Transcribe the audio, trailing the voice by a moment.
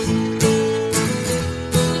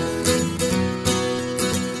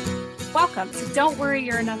welcome to Don't Worry,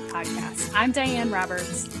 You're Enough podcast. I'm Diane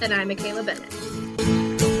Roberts. And I'm Michaela Bennett.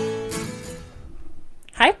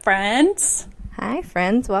 Hi, friends. Hi,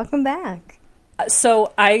 friends. Welcome back.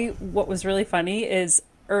 What was really funny is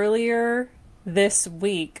earlier this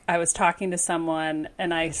week, I was talking to someone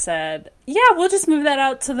and I said, yeah, we'll just move that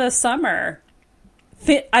out to the summer.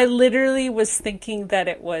 I literally was thinking that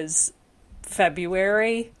it was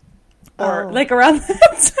February or like around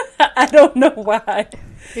that. I don't know why.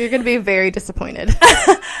 You're going to be very disappointed.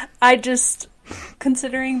 I just,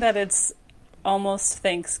 considering that it's almost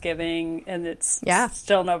Thanksgiving and it's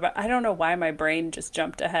still November, I don't know why my brain just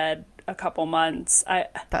jumped ahead a couple months.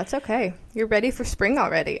 That's okay. You're ready for spring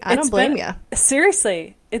already. I don't blame you.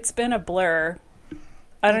 Seriously, it's been a blur.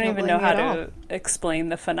 I don't even know how to explain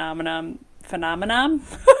the phenomenon.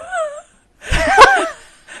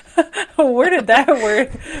 Where did that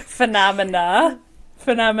word phenomenon?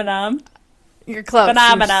 You're close.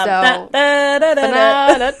 Phenomenon. Well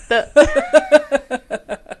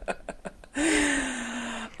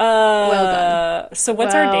done. So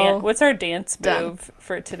what's our dance move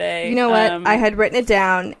for today? You know what? I had written it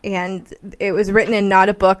down, and it was written in not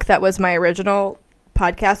a book that was my original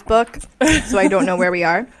podcast book, so I don't know where we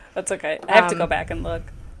are. That's okay. I have to go back and look.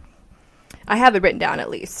 I have it written down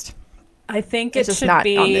at least. I think it's it just should not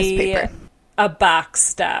be on this paper. A box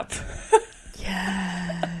step.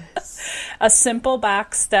 Yes. A simple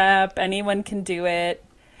box step. Anyone can do it.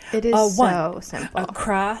 It is so simple.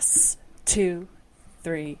 Across, 2,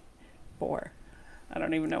 3, 4. I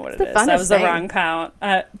don't even know what it's it is. That was the wrong count.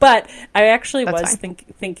 But I actually was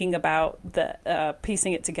thinking about the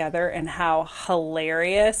piecing it together and how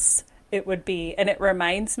hilarious it would be. And it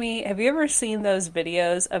reminds me, have you ever seen those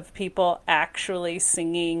videos of people actually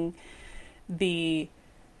singing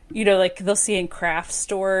like they'll see in craft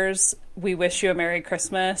stores, "We wish you a Merry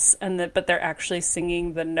Christmas," but they're actually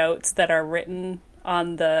singing the notes that are written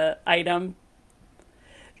on the item.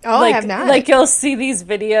 Oh, I have not. Like you'll see these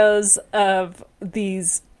videos of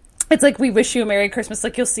these. It's like, "We wish you a Merry Christmas."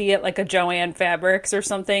 Like you'll see it like a Joanne Fabrics or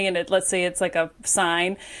something, and let's say it's like a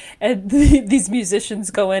sign, and these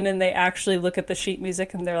musicians go in and they actually look at the sheet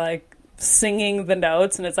music and they're like singing the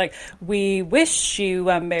notes, and it's like, "We wish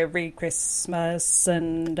you a Merry Christmas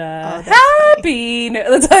and happy."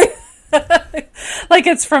 It's like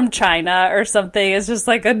it's from China or something. It's just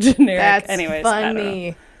like a generic. That's anyways,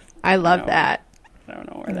 funny. I love that. I don't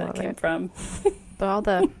know where that came from. But all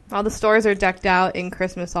the stores are decked out in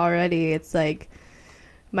Christmas already. It's like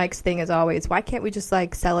Mike's thing is always, why can't we just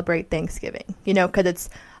like celebrate Thanksgiving? Because it's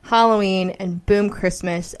Halloween and boom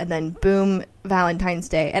Christmas and then boom Valentine's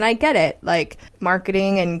Day. And I get it, like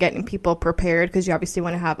marketing and getting people prepared, because you obviously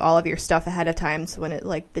want to have all of your stuff ahead of time, so when it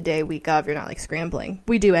like the day week of, you're not like scrambling.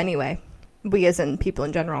 We do anyway. We as in people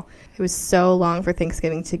in general. It was so long for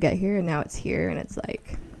Thanksgiving to get here, and now it's here, and it's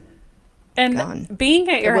like gone. Being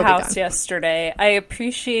at your house yesterday, I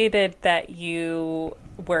appreciated that you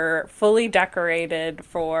were fully decorated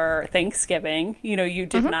for Thanksgiving. You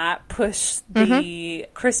did not push the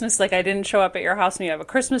Christmas. Like, I didn't show up at your house and you have a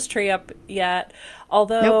Christmas tree up yet.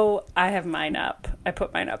 Although I have mine up. I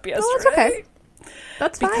put mine up yesterday. Oh, that's okay.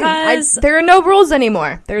 That's fine. There are no rules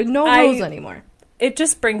anymore. There are no rules anymore. It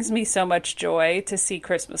just brings me so much joy to see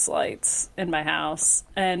Christmas lights in my house.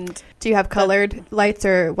 And do you have colored lights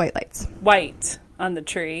or white lights? White on the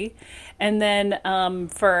tree. And then I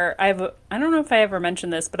don't know if I ever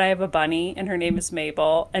mentioned this, but I have a bunny and her name is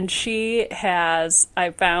Mabel. And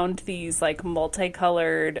I found these like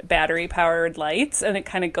multicolored battery powered lights, and it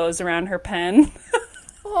kind of goes around her pen.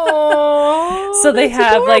 Oh, so they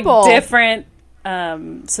have adorable. Like different,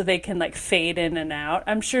 so they can like fade in and out.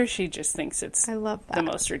 I'm sure she just thinks it's the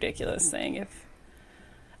most ridiculous thing.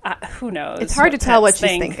 Who knows? It's hard to tell what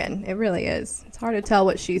she's thinking. It really is. It's hard to tell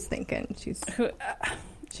what she's thinking.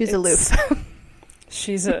 She's aloof.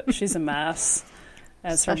 She's a mess,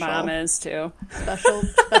 as her mom is too.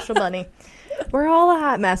 Special bunny. We're all a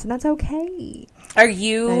hot mess, and that's okay. Are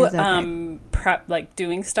you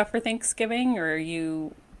doing stuff for Thanksgiving, or are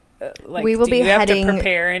you? We will be have to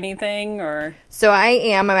prepare anything, or? So I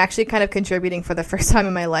am. I'm actually kind of contributing for the first time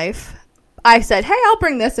in my life. I said, hey, I'll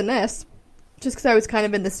bring this and this, just because I was kind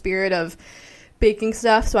of in the spirit of baking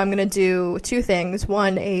stuff. So I'm going to do 2 things.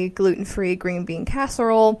 One, a gluten-free green bean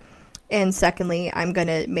casserole. And secondly, I'm going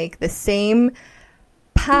to make the same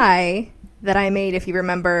pie that I made, if you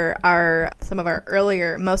remember some of our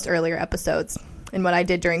most earlier episodes. And what I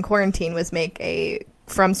did during quarantine was make a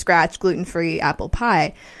from scratch gluten-free apple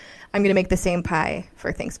pie. I'm going to make the same pie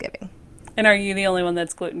for Thanksgiving. And are you the only one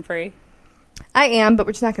that's gluten-free? I am, but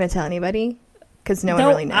we're just not going to tell anybody because no one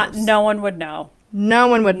really knows. No one would know. No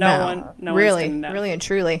one would know. No really, know. Really and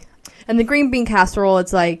truly. And the green bean casserole,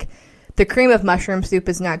 it's like the cream of mushroom soup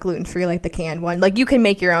is not gluten-free like the canned one. Like, you can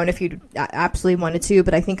make your own if you absolutely wanted to,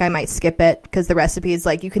 but I think I might skip it because the recipe is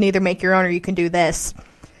like, you can either make your own or you can do this.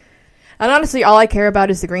 And honestly, all I care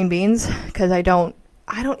about is the green beans because I don't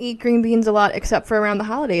eat green beans a lot except for around the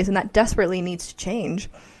holidays, and that desperately needs to change.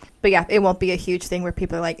 But yeah, it won't be a huge thing where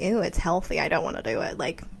people are like, ew, it's healthy, I don't want to do it.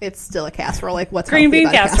 Like, it's still a casserole. Like, what's green healthy bean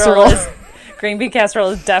about casserole? A casserole? Green bean casserole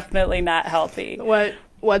is definitely not healthy.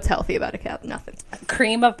 What's healthy about a cat? Nothing.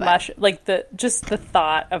 Cream of mushroom, like the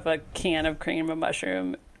thought of a can of cream of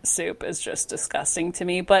mushroom soup is just disgusting to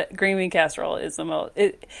me. But green bean casserole is the most,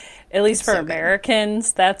 at least for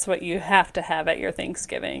Americans, that's what you have to have at your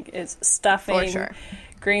Thanksgiving is stuffing. For sure.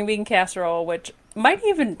 Green bean casserole, which might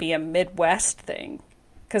even be a Midwest thing,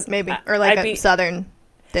 because maybe or like a Southern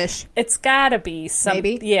dish. It's gotta be some,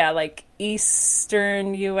 maybe, yeah, like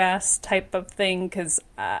Eastern U.S. type of thing, because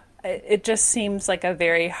it just seems like a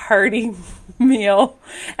very hearty meal.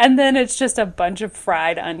 And then it's just a bunch of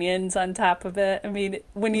fried onions on top of it. I mean,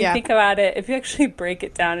 when you think about it, if you actually break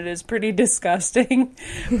it down, it is pretty disgusting,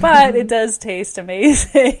 but it does taste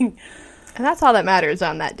amazing. And that's all that matters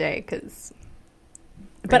on that day, because.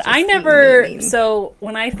 But I never. So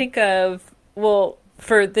when I think of, well,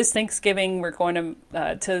 for this Thanksgiving, we're going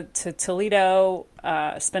to Toledo,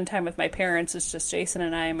 spend time with my parents. It's just Jason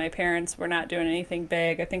and I and my parents. We're not doing anything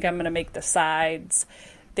big. I think I'm going to make the sides.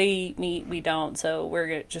 They eat meat, we don't, so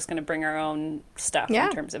we're just going to bring our own stuff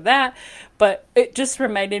in terms of that. But it just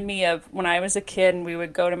reminded me of when I was a kid and we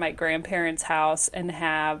would go to my grandparents' house and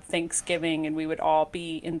have Thanksgiving, and we would all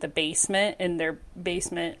be in the basement, in their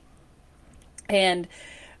basement. And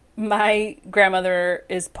my grandmother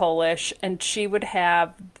is Polish, and she would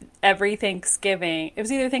have every Thanksgiving. It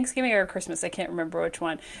was either Thanksgiving or Christmas. I can't remember which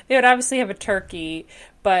one. They would obviously have a turkey,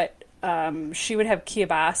 but she would have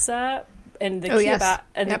kielbasa, and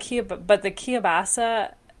the but the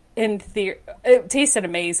kielbasa it tasted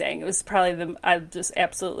amazing. It was probably I just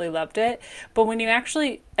absolutely loved it. But when you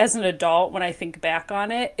actually, as an adult, when I think back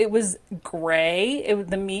on it, it was gray.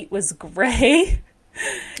 The meat was gray.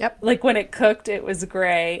 Yep. Like when it cooked, it was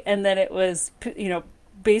gray, and then it was,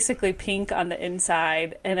 basically pink on the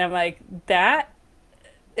inside. And I'm like, that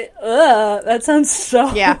sounds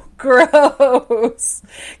so gross.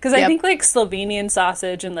 Because I think like Slovenian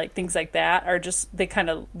sausage and like things like that are just, they kind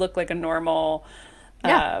of look like a normal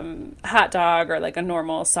hot dog or like a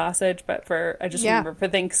normal sausage. But I just remember for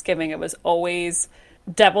Thanksgiving, it was always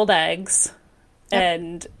deviled eggs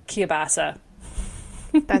and kielbasa.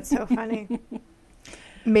 That's so funny.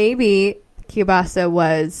 Maybe kielbasa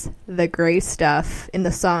was the gray stuff in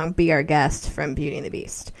the song Be Our Guest from Beauty and the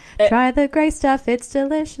Beast. Try the gray stuff, it's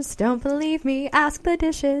delicious. Don't believe me, ask the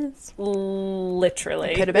dishes.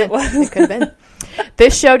 Literally. It could have been. It could have been.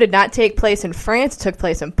 This show did not take place in France. It took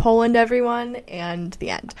place in Poland, everyone. And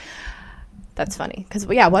the end. That's funny. Because,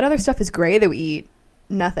 what other stuff is gray that we eat?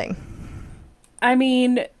 Nothing. I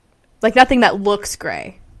mean... Like, nothing that looks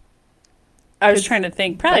gray. I was trying to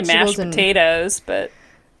think. Probably mashed potatoes, but...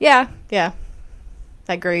 Yeah.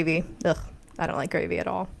 That gravy. Ugh. I don't like gravy at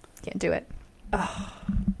all. Can't do it. Ugh.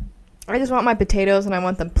 I just want my potatoes, and I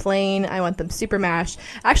want them plain. I want them super mashed.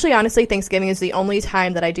 Actually, honestly, Thanksgiving is the only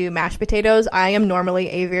time that I do mashed potatoes. I am normally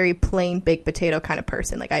a very plain baked potato kind of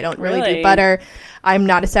person. Like, I don't really do butter. I'm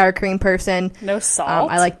not a sour cream person. No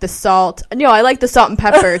salt? I like the salt. No, I like the salt and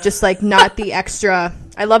pepper, just like not the extra.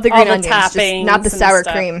 I love the green onions, just not the sour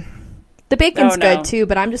cream. The bacon's good too,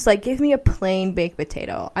 but I'm just like, give me a plain baked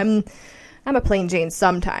potato. I'm a plain Jane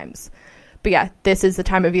sometimes. But this is the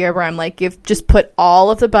time of year where I'm like, just put all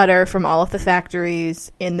of the butter from all of the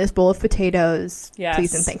factories in this bowl of potatoes. Yes.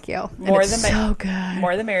 Please and thank you. So good.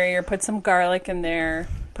 More the merrier. Put some garlic in there.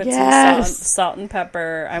 Put some salt and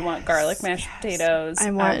pepper. I want garlic mashed potatoes. I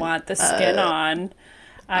want the skin on.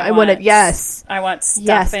 I want stuffing. Yes, I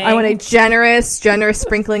want a generous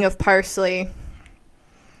sprinkling of parsley.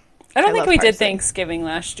 I don't think we did Thanksgiving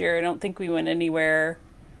last year. I don't think we went anywhere.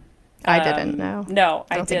 I didn't. No. No,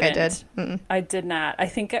 I didn't. Think I did. Mm-mm. I did not. I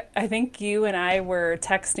think you and I were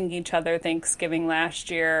texting each other Thanksgiving last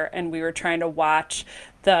year, and we were trying to watch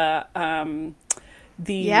the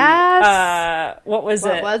what was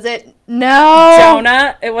it? No,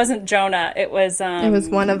 Jonah. It wasn't Jonah. It was. It was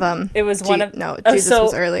one of them. It was one of. No, Jesus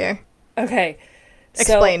was earlier. Okay.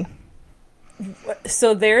 Explain.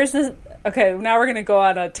 So there's this. Okay, now we're gonna go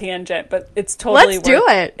on a tangent, but it's totally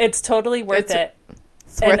It's totally worth it.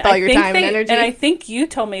 It's worth all your time and energy. And I think you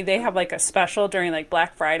told me they have like a special during like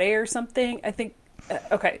Black Friday or something. I think.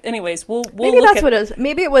 Okay. Anyways, we'll maybe that's what it is.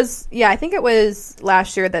 Maybe it was. Yeah, I think it was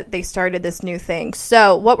last year that they started this new thing.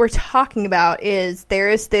 So what we're talking about is there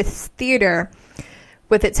is this theater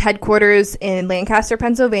with its headquarters in Lancaster,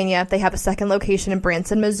 Pennsylvania. They have a second location in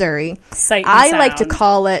Branson, Missouri. Sight and I Sound. like to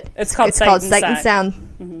call it. It's called Sight and Sound.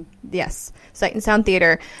 Mm-hmm. Yes, Sight and Sound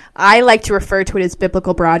Theater. I like to refer to it as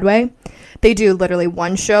Biblical Broadway. They do literally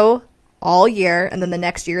one show all year, and then the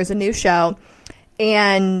next year is a new show.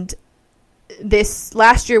 And this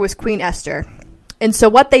last year was Queen Esther. And so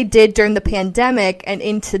what they did during the pandemic and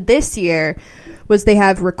into this year was they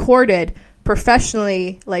have recorded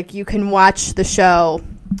professionally, like you can watch the show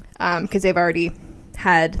because they've already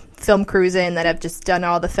had film crews in that have just done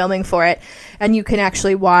all the filming for it. And you can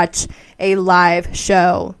actually watch a live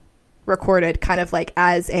show recorded kind of like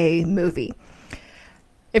as a movie.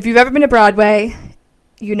 If you've ever been to Broadway,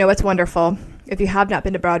 you know it's wonderful. If you have not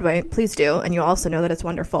been to Broadway, please do. And you also know that it's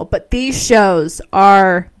wonderful. But these shows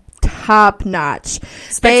are top notch.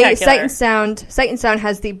 Spectacular. Sight and Sound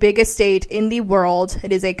has the biggest stage in the world.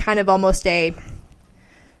 It is a kind of almost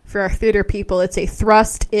for our theater people, it's a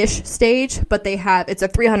thrust-ish stage, but it's a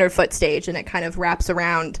 300-foot stage, and it kind of wraps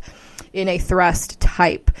around in a thrust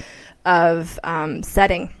type of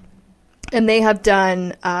setting. And they have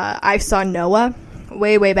done, I saw Noah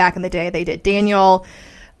way back in the day. They did Daniel.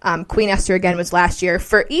 Queen Esther again was last year.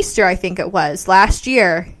 For Easter, I think it was last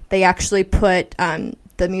year, they actually put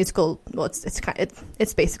the musical. Well,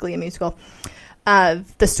 it's basically a musical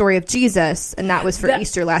of the story of Jesus, and that was for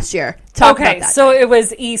Easter last year. Talk about that. So it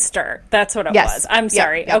was Easter. That's what it was. I'm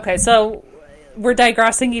sorry. Yep. Okay, so we're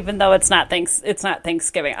digressing, even though it's not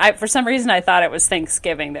Thanksgiving. For some reason I thought it was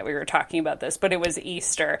Thanksgiving that we were talking about this, but it was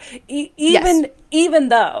Easter. Even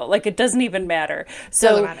though, like, it doesn't even matter.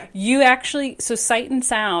 So you actually, Sight and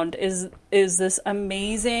Sound is this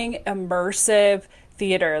amazing immersive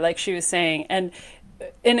theater, like she was saying, and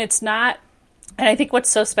it's not. And I think what's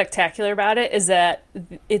so spectacular about it is that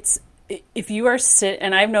if you are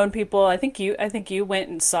and I've known people, I think you went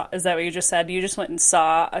and saw, is that what you just said? You just went and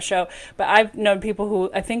saw a show, but I've known people who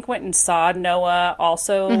I think went and saw Noah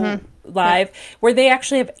also live, where they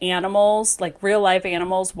actually have animals, like real life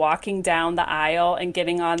animals, walking down the aisle and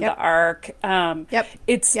getting on the ark.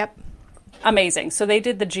 It's amazing. So they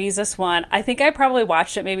did the Jesus one. I think I probably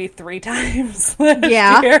watched it maybe 3 times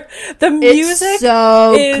last year. The music is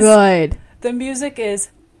so good. The music is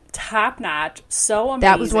top notch, so amazing.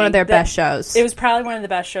 That was one of their best shows. It was probably one of the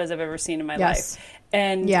best shows I've ever seen in my life.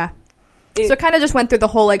 And so it kind of just went through the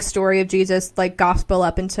whole like story of Jesus, like gospel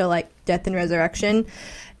up until like death and resurrection.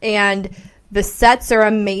 And the sets are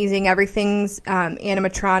amazing. Everything's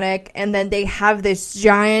animatronic. And then they have this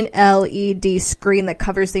giant LED screen that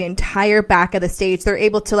covers the entire back of the stage. They're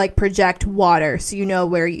able to like project water, so you know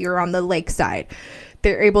where you're on the lakeside.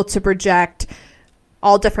 They're able to project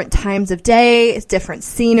all different times of day. It's different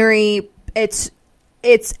scenery. It's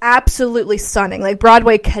absolutely stunning. Like,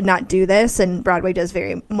 Broadway cannot do this, and Broadway does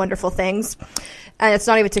very wonderful things. And it's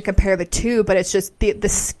not even to compare the two, but it's just the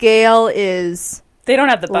scale is. They don't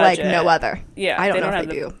have the budget like no other. Yeah, I don't know if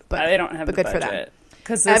they do, but they don't have the good budget. For them.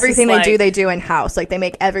 Because everything they do in house. Like, they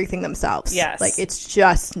make everything themselves. Yes, like it's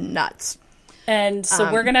just nuts. And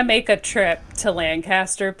so we're going to make a trip to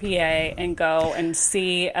Lancaster, PA, and go and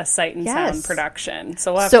see a Sight and Sound production.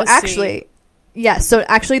 So we'll have to see. So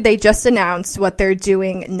actually they just announced what they're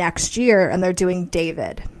doing next year, and they're doing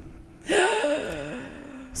David.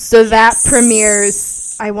 So that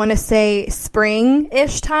premieres, I want to say,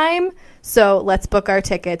 spring-ish time. So let's book our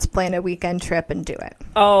tickets, plan a weekend trip, and do it.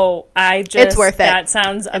 Oh, it's worth it. That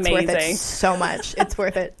sounds amazing. It's worth it so much. It's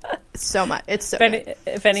worth it so much. It's so good.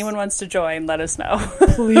 If anyone wants to join, let us know.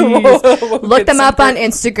 Please. Look them up on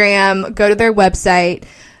Instagram. Go to their website.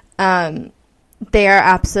 They are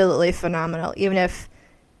absolutely phenomenal. Even if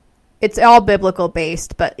it's all biblical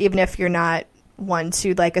based, but even if you're not one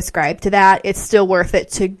to like ascribe to that, it's still worth it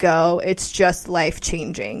to go. It's just life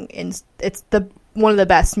changing, and it's one of the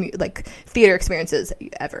best like theater experiences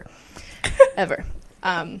ever.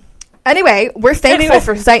 Anyway, we're thankful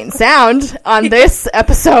for Sight and Sound on this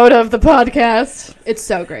episode of the podcast. It's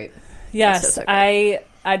so great. Yes, so great.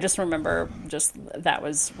 I just remember that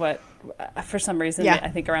was what, for some reason, I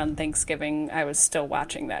think around Thanksgiving, I was still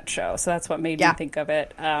watching that show. So that's what made me think of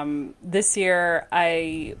it. This year,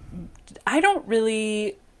 I don't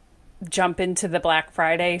really jump into the Black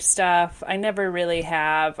Friday stuff. I never really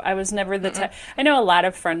have. I was never the type. I know a lot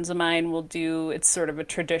of friends of mine will do, it's sort of a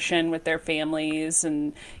tradition with their families,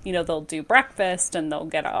 and they'll do breakfast and they'll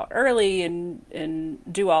get out early and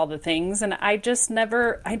do all the things, and I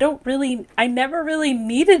never really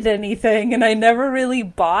needed anything, and I never really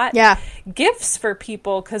bought gifts for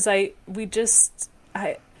people because we just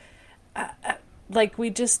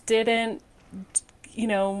didn't I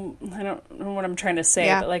don't know what I'm trying to say,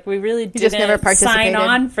 Yeah. but like we really just never didn't sign participated.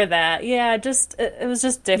 on for that. Yeah, just it was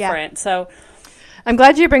just different. So I'm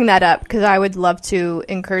glad you bring that up because I would love to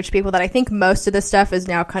encourage people that I think most of the stuff is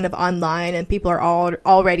now kind of online and people are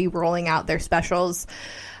already rolling out their specials.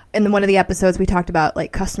 In one of the episodes, we talked about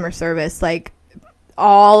like customer service. Like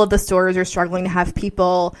all of the stores are struggling to have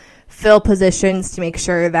people fill positions to make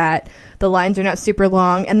sure that the lines are not super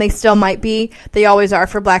long, and they still might be. They always are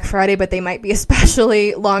for Black Friday, but they might be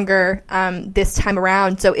especially longer this time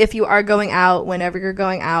around. So if you are going out, whenever you're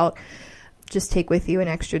going out, just take with you an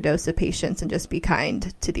extra dose of patience and just be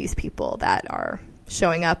kind to these people that are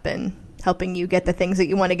showing up and helping you get the things that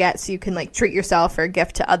you want to get so you can like treat yourself or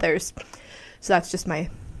gift to others. So that's just my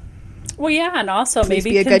and also please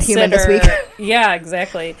maybe be a good human this week. Yeah,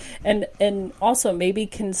 exactly. And also maybe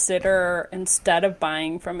consider, instead of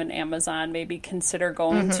buying from an Amazon, maybe consider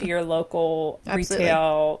going to your local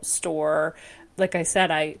retail store. Like I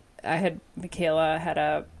said, Michaela had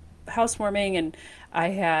a housewarming and I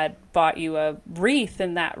had bought you a wreath,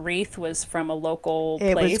 and that wreath was from a local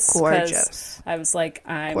place. It was gorgeous. I was like,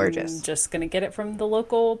 I'm just going to get it from the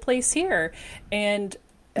local place here. And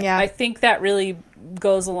I think that really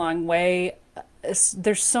goes a long way.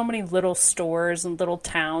 There's so many little stores and little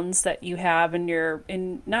towns that you have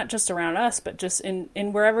in not just around us, but just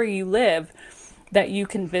in wherever you live that you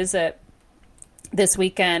can visit this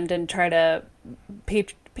weekend and try to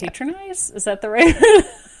patronize. Is that the right?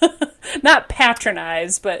 Not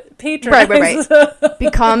patronize, but patronize. Right.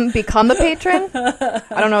 Become a patron. I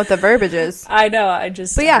don't know what the verbiage is. I know. Wait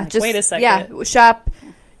a second.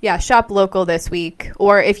 Shop local this week.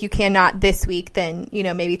 Or if you cannot this week, then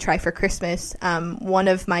maybe try for Christmas. One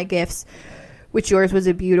of my gifts, which yours was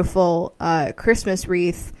a beautiful Christmas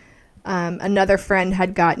wreath. Another friend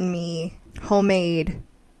had gotten me homemade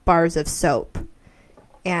bars of soap.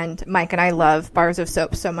 And Mike and I love bars of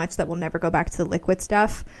soap so much that we'll never go back to the liquid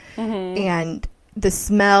stuff. Mm-hmm. And the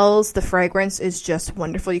smells, the fragrance is just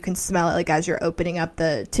wonderful. You can smell it like as you're opening up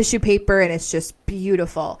the tissue paper, and it's just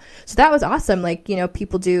beautiful. So that was awesome. Like,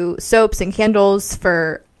 people do soaps and candles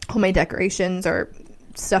for homemade decorations or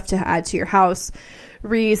stuff to add to your house,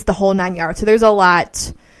 wreaths, the whole 9 yards. So there's a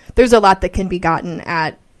lot that can be gotten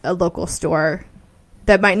at a local store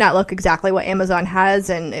that might not look exactly what Amazon has,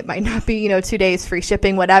 and it might not be, 2 days free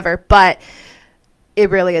shipping, whatever, but it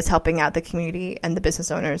really is helping out the community and the business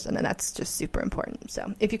owners, and then that's just super important.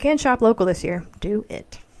 So if you can shop local this year, do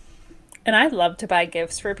it. And I love to buy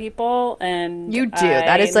gifts for people, and you do.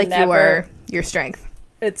 That is like your strength.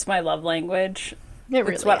 It's my love language.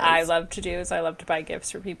 It's what I love to do is I love to buy gifts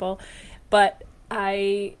for people, but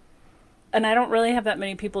I don't really have that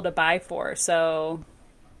many people to buy for, so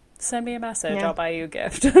send me a message. I'll buy you a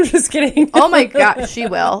gift. I'm just kidding. Oh my God, she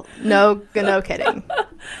will. No kidding.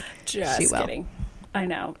 Just kidding. I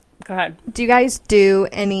know. Go ahead. Do you guys do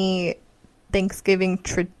any Thanksgiving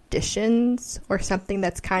traditions or something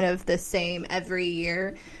that's kind of the same every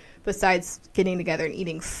year besides getting together and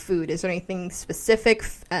eating food? Is there anything specific,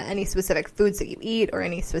 any specific foods that you eat or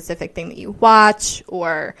any specific thing that you watch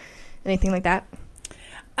or anything like that?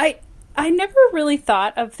 I never really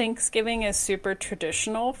thought of Thanksgiving as super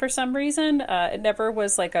traditional for some reason. It never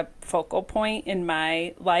was like a focal point in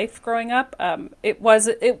my life growing up. I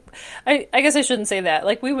guess I shouldn't say that.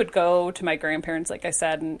 Like we would go to my grandparents, like I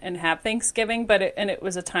said, and have Thanksgiving, but it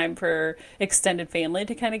was a time for extended family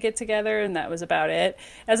to kind of get together, and that was about it.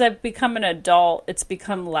 As I've become an adult, it's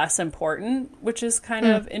become less important, which is kind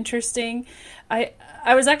of interesting. I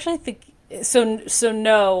was actually thinking, So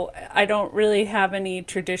no, I don't really have any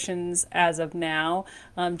traditions as of now.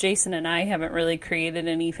 Jason and I haven't really created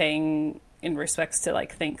anything in respects to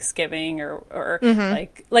like Thanksgiving or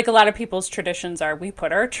like a lot of people's traditions are we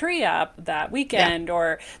put our tree up that weekend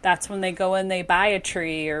or that's when they go and they buy a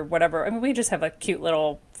tree or whatever. I mean, we just have a cute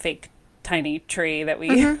little fake tiny tree that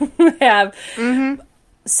we have. Mm-hmm.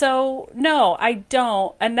 So, no, I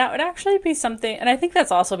don't. And that would actually be something. And I think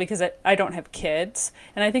that's also because I don't have kids.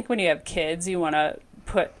 And I think when you have kids, you want to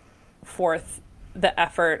put forth the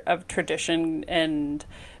effort of tradition and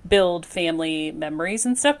build family memories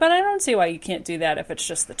and stuff. But I don't see why you can't do that if it's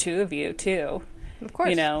just the two of you, too. Of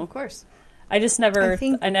course. Of course. I just never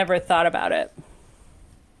thought about it.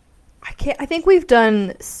 I think we've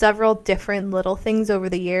done several different little things over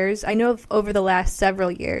the years. I know over the last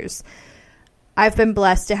several years, I've been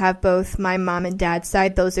blessed to have both my mom and dad's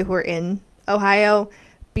side, those who are in Ohio,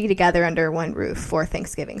 be together under one roof for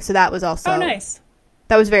Thanksgiving. So that was also nice.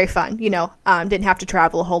 That was very fun. Didn't have to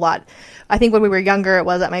travel a whole lot. I think when we were younger, it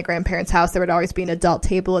was at my grandparents' house. There would always be an adult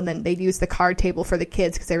table, and then they'd use the card table for the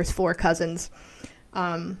kids because there was 4 cousins.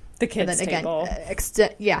 The kids' table.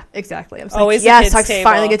 Yeah, exactly. I was Always like, yes, I table.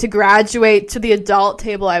 finally get to graduate to the adult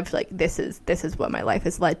table. I was like, this is what my life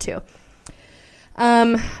has led to.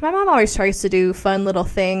 My mom always tries to do fun little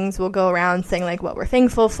things. We'll go around saying like what we're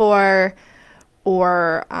thankful for,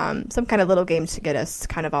 or some kind of little games to get us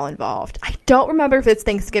kind of all involved. I don't remember if it's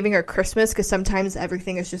Thanksgiving or Christmas because sometimes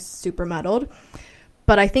everything is just super muddled.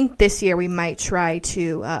 But I think this year we might try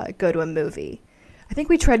to go to a movie. I think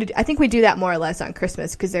we do that more or less on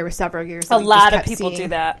Christmas because there were several years. A lot of people do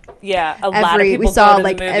that. Yeah, lot of people. We saw go to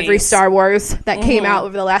like every Star Wars that came out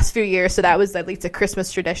over the last few years, so that was at least a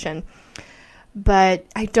Christmas tradition. But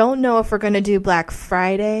I don't know if we're going to do Black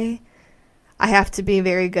Friday. I have to be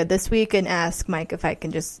very good this week and ask Mike if I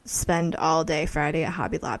can just spend all day Friday at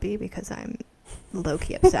Hobby Lobby because I'm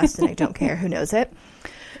low-key obsessed and I don't care who knows it.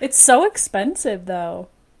 It's so expensive, though.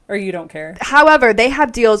 Or you don't care? However, they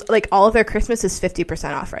have deals, like all of their Christmas is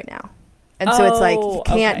 50% off right now. And so it's like, you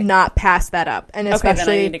can't not pass that up. And especially, then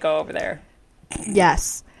I need to go over there.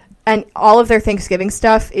 Yes. And all of their Thanksgiving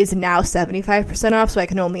stuff is now 75% off, so I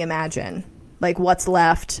can only imagine, like, what's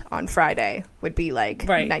left on Friday would be, like,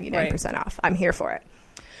 99% off. I'm here for it.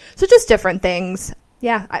 So just different things.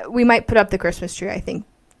 Yeah, we might put up the Christmas tree, I think,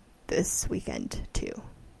 this weekend, too.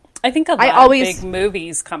 I think a lot of big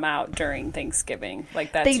movies come out during Thanksgiving.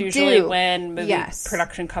 Like, that's usually when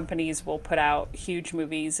production companies will put out huge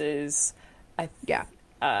movies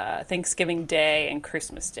Thanksgiving Day and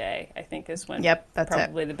Christmas Day, I think, is when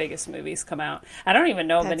probably the biggest movies come out. I don't even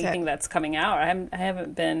know of anything that's coming out. I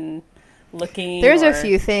haven't been looking. There's a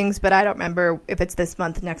few things, but I don't remember if it's this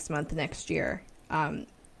month, next year.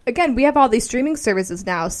 Again, we have all these streaming services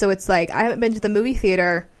now, so it's like I haven't been to the movie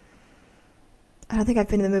theater. I don't think I've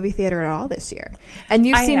been to the movie theater at all this year. And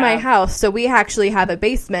you've seen my house, so we actually have a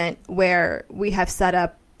basement where we have set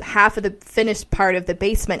up half of the finished part of the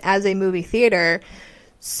basement as a movie theater.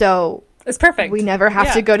 So it's perfect. We never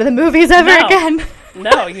have to go to the movies ever again.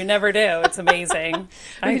 No, you never do. It's amazing.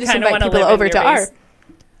 I just invite people over to our.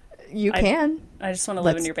 You can. I just want to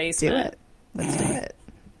live in your basement. Let's do it.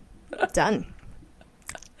 Done.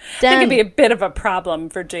 I think it'd be a bit of a problem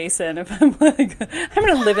for Jason if I'm like, I'm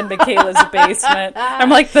going to live in Michaela's basement. I'm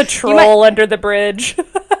like the troll under the bridge.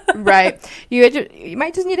 Right. You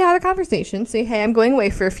might just need to have a conversation. Say, hey, I'm going away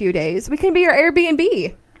for a few days. We can be your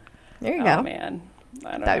Airbnb. There you go. Oh, man.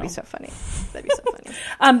 That would be so funny. That'd be so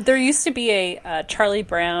funny. There used to be a Charlie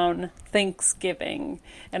Brown Thanksgiving,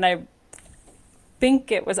 and I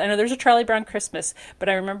know there's a Charlie Brown Christmas, but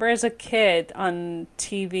I remember as a kid on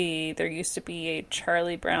TV, there used to be a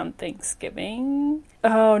Charlie Brown Thanksgiving.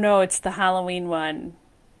 Oh, no, it's the Halloween one.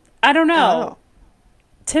 I don't know. Oh.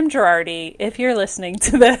 Tim Girardi, if you're listening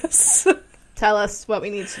to this. Tell us what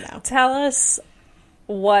we need to know. Tell us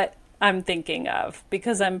what I'm thinking of,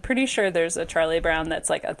 because I'm pretty sure there's a Charlie Brown that's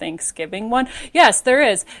like a Thanksgiving one. Yes, there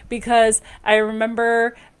is, because I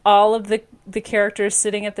remember all of the characters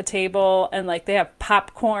sitting at the table and like they have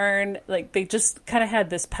popcorn, like they just kind of had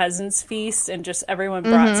this peasants feast and just everyone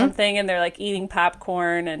brought something and they're like eating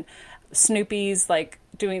popcorn, and Snoopy's like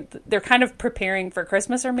they're kind of preparing for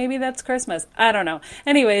Christmas, or maybe that's Christmas. I don't know.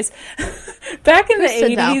 Anyways, back in the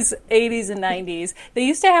 80s and 90s, they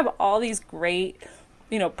used to have all these great,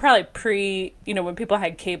 probably when people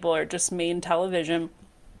had cable or just main television,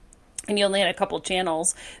 and you only had a couple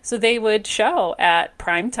channels, so they would show at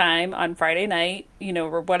prime time on Friday night,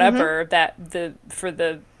 or whatever, that for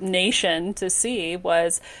the nation to see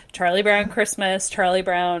was Charlie Brown Christmas, Charlie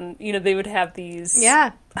Brown, they would have these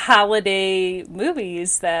holiday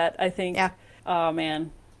movies that I think, oh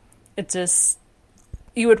man, it just,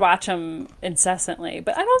 you would watch them incessantly.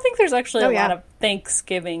 But I don't think there's actually a lot of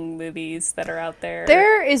Thanksgiving movies that are out there.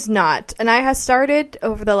 There is not. And I have started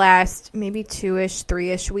over the last maybe 2-ish,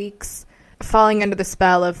 3-ish weeks falling under the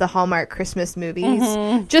spell of the Hallmark Christmas movies,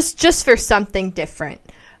 just for something different.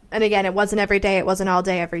 And again, it wasn't every day. It wasn't all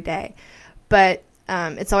day every day. But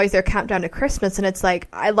it's always their countdown to Christmas. And it's like,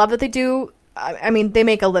 I love that they do. I mean, they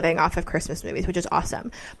make a living off of Christmas movies, which is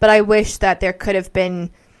awesome. But I wish that there could have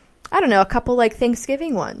been, I don't know, a couple like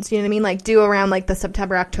Thanksgiving ones, you know what I mean? Like do around like the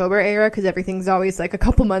September, October era, because everything's always like a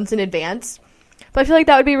couple months in advance. But I feel like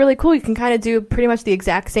that would be really cool. You can kind of do pretty much the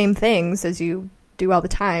exact same things as you do all the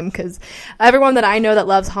time, because everyone that I know that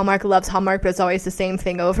loves Hallmark, but it's always the same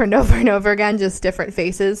thing over and over and over again, just different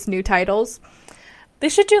faces, new titles. They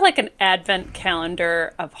should do like an advent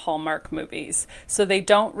calendar of Hallmark movies. So they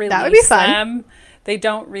don't release that would be fun. them. They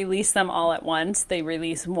don't release them all at once. They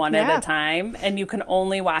release one at a time, and you can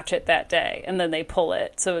only watch it that day, and then they pull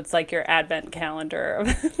it. So it's like your advent calendar of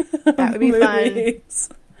that would be fun.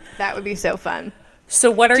 That would be so fun.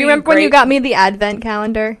 So what are you? Do you remember when you got me the advent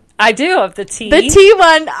calendar? I do, of the tea. The tea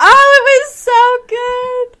one. Oh, it was so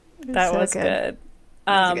good. That was good. It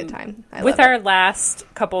was a good time. With our last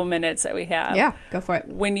couple minutes that we have. Yeah, go for it.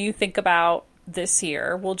 When you think about this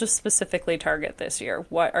year, we'll just specifically target this year.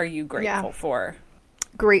 What are you grateful for?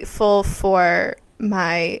 Grateful for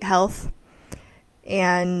my health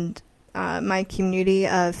and my community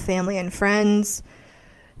of family and friends.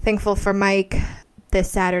 Thankful for Mike.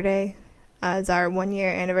 This Saturday is our 1-year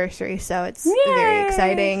anniversary, so it's very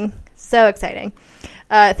exciting. So exciting.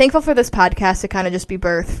 Thankful for this podcast to kind of just be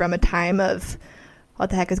birthed from a time of what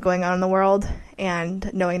the heck is going on in the world,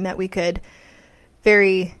 and knowing that we could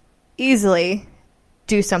very easily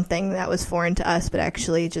do something that was foreign to us, but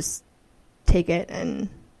actually just take it and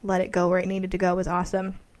let it go where it needed to go was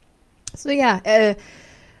awesome. So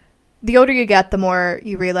the older you get, the more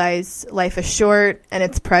you realize life is short and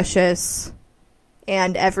it's precious,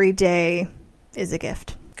 and every day is a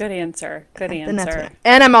gift. Good answer. Good answer.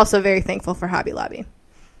 And I'm also very thankful for Hobby Lobby.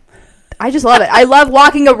 I just love it. I love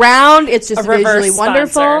walking around. It's just visually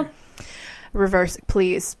wonderful. Reverse,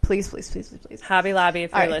 please. Hobby Lobby,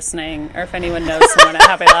 if you're listening, or if anyone knows someone at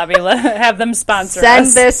Hobby Lobby, have them sponsor us. Send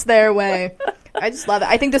this their way. I just love it.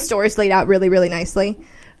 I think the store is laid out really, really nicely.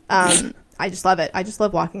 I just love it. I just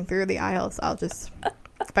love walking through the aisles.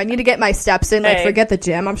 If I need to get my steps in, forget the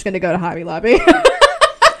gym, I'm just going to go to Hobby Lobby.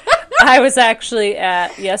 I was actually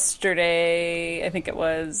at yesterday, I think it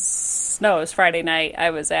was Friday night. I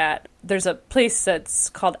was at, there's a place that's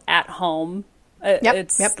called At Home.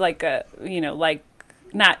 It's like like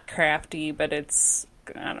not crafty, but it's,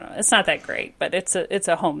 I don't know, it's not that great, but it's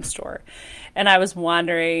a home store. And I was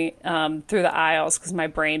wandering through the aisles because my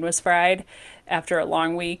brain was fried after a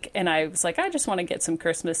long week. And I was like, I just want to get some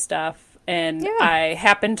Christmas stuff. And I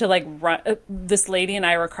happened to run, this lady and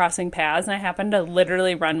I were crossing paths, and I happened to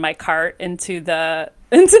literally run my cart into the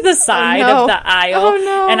side of the aisle. Oh,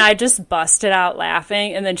 no. And I just busted out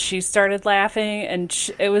laughing, and then she started laughing, and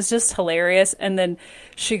it was just hilarious. And then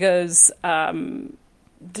she goes,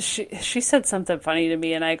 she said something funny to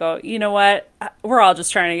me, and I go, you know what? We're all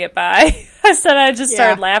just trying to get by. I just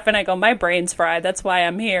started laughing. I go, my brain's fried. That's why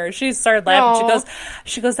I'm here. She started laughing. Aww.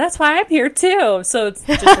 She goes, that's why I'm here too. So it's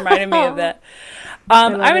just reminded me of that.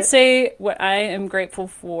 I would say what I am grateful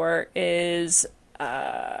for is,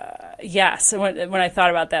 yes. When I thought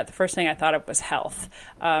about that, the first thing I thought of was health.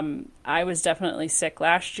 I was definitely sick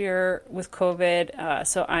last year with COVID.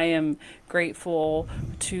 So I am grateful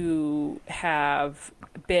to have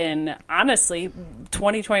been, honestly,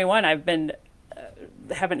 2021, I've been,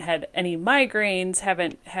 haven't had any migraines,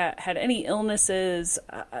 haven't had any illnesses,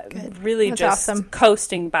 really That's just awesome.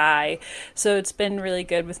 Coasting by. So it's been really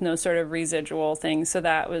good with no sort of residual things. So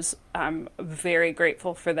I'm very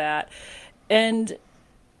grateful for that. And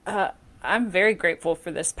I'm very grateful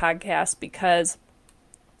for this podcast because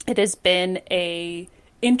it has been a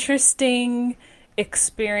interesting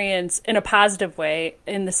experience in a positive way,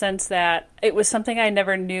 in the sense that it was something I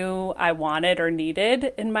never knew I wanted or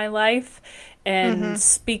needed in my life. And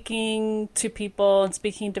speaking to people and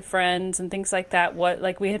speaking to friends and things like that,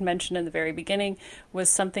 like we had mentioned in the very beginning, was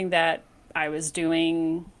something that I was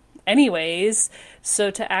doing anyways.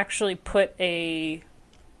 So to actually put a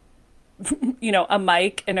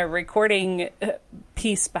mic and a recording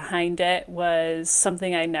piece behind it was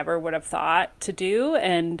something I never would have thought to do.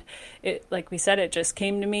 And it, like we said, it just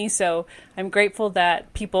came to me. So I'm grateful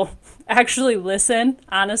that people actually listen,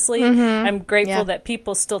 honestly. I'm grateful that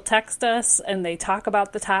people still text us and they talk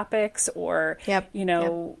about the topics, or,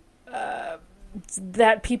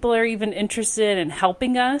 that people are even interested in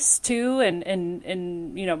helping us too,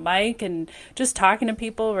 and Mike, and just talking to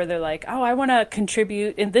people where they're like, oh, I want to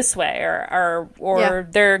contribute in this way, or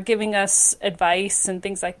they're giving us advice and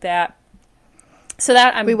things like that. So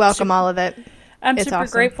that we welcome all of it. It's super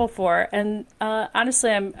awesome. Grateful for, and honestly,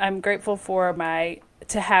 I'm grateful for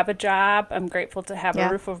to have a job. I'm grateful to have a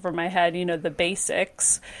roof over my head. The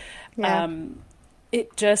basics.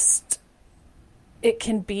 It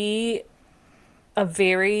can be a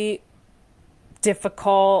very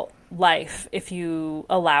difficult life if you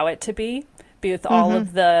allow it to be with all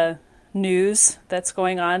of the news that's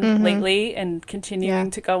going on lately and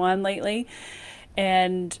continuing to go on lately.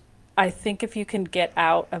 And I think if you can get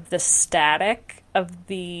out of the static of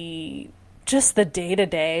just the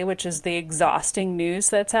day-to-day, which is the exhausting news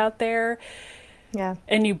that's out there,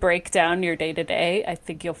 and you break down your day-to-day, I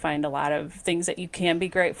think you'll find a lot of things that you can be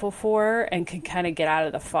grateful for and can kind of get out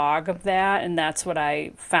of the fog of that. And that's what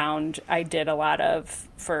I found I did a lot of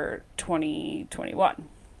for 2021.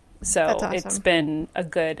 So awesome. It's been a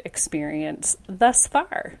good experience thus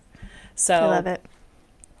far. So I love it.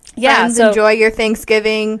 Yeah, Friends, so enjoy your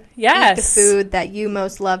Thanksgiving. Yes. Eat the food that you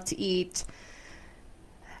most love to eat.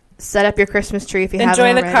 Set up your Christmas tree if you haven't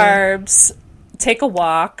enjoy the already. carbs. Take a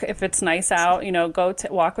walk if it's nice out. Go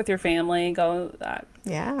walk with your family. Go.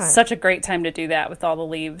 Yeah. Such a great time to do that with all the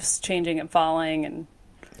leaves changing and falling, and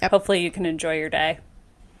hopefully you can enjoy your day.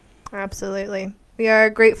 Absolutely. We are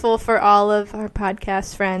grateful for all of our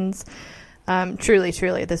podcast friends.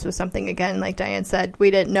 Truly, this was something, again, like Diane said,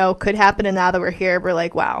 we didn't know could happen, and now that we're here, we're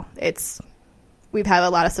like, wow, we've had a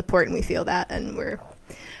lot of support, and we feel that, and we're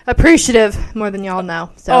appreciative more than y'all know.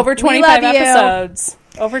 So over 25 episodes.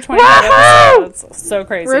 Over 25 Woo-hoo! episodes. So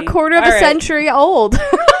crazy. We're a quarter of a century old.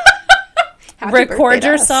 Record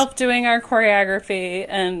yourself doing our choreography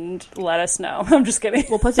and let us know. I'm just kidding.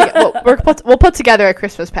 We'll put together a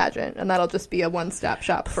Christmas pageant, and that'll just be a one-stop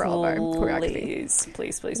shop for all of our choreography.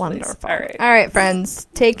 Please. Wonderful. All right, friends.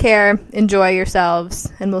 Take care. Enjoy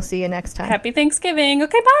yourselves, and we'll see you next time. Happy Thanksgiving.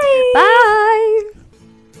 Okay, bye. Bye.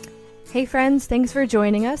 Hey, friends. Thanks for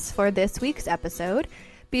joining us for this week's episode.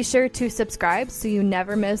 Be sure to subscribe so you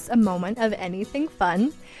never miss a moment of anything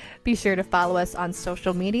fun. Be sure to follow us on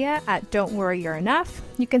social media at Don't Worry You're Enough.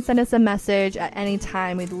 You can send us a message at any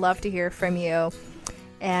time. We'd love to hear from you.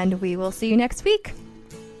 And we will see you next week.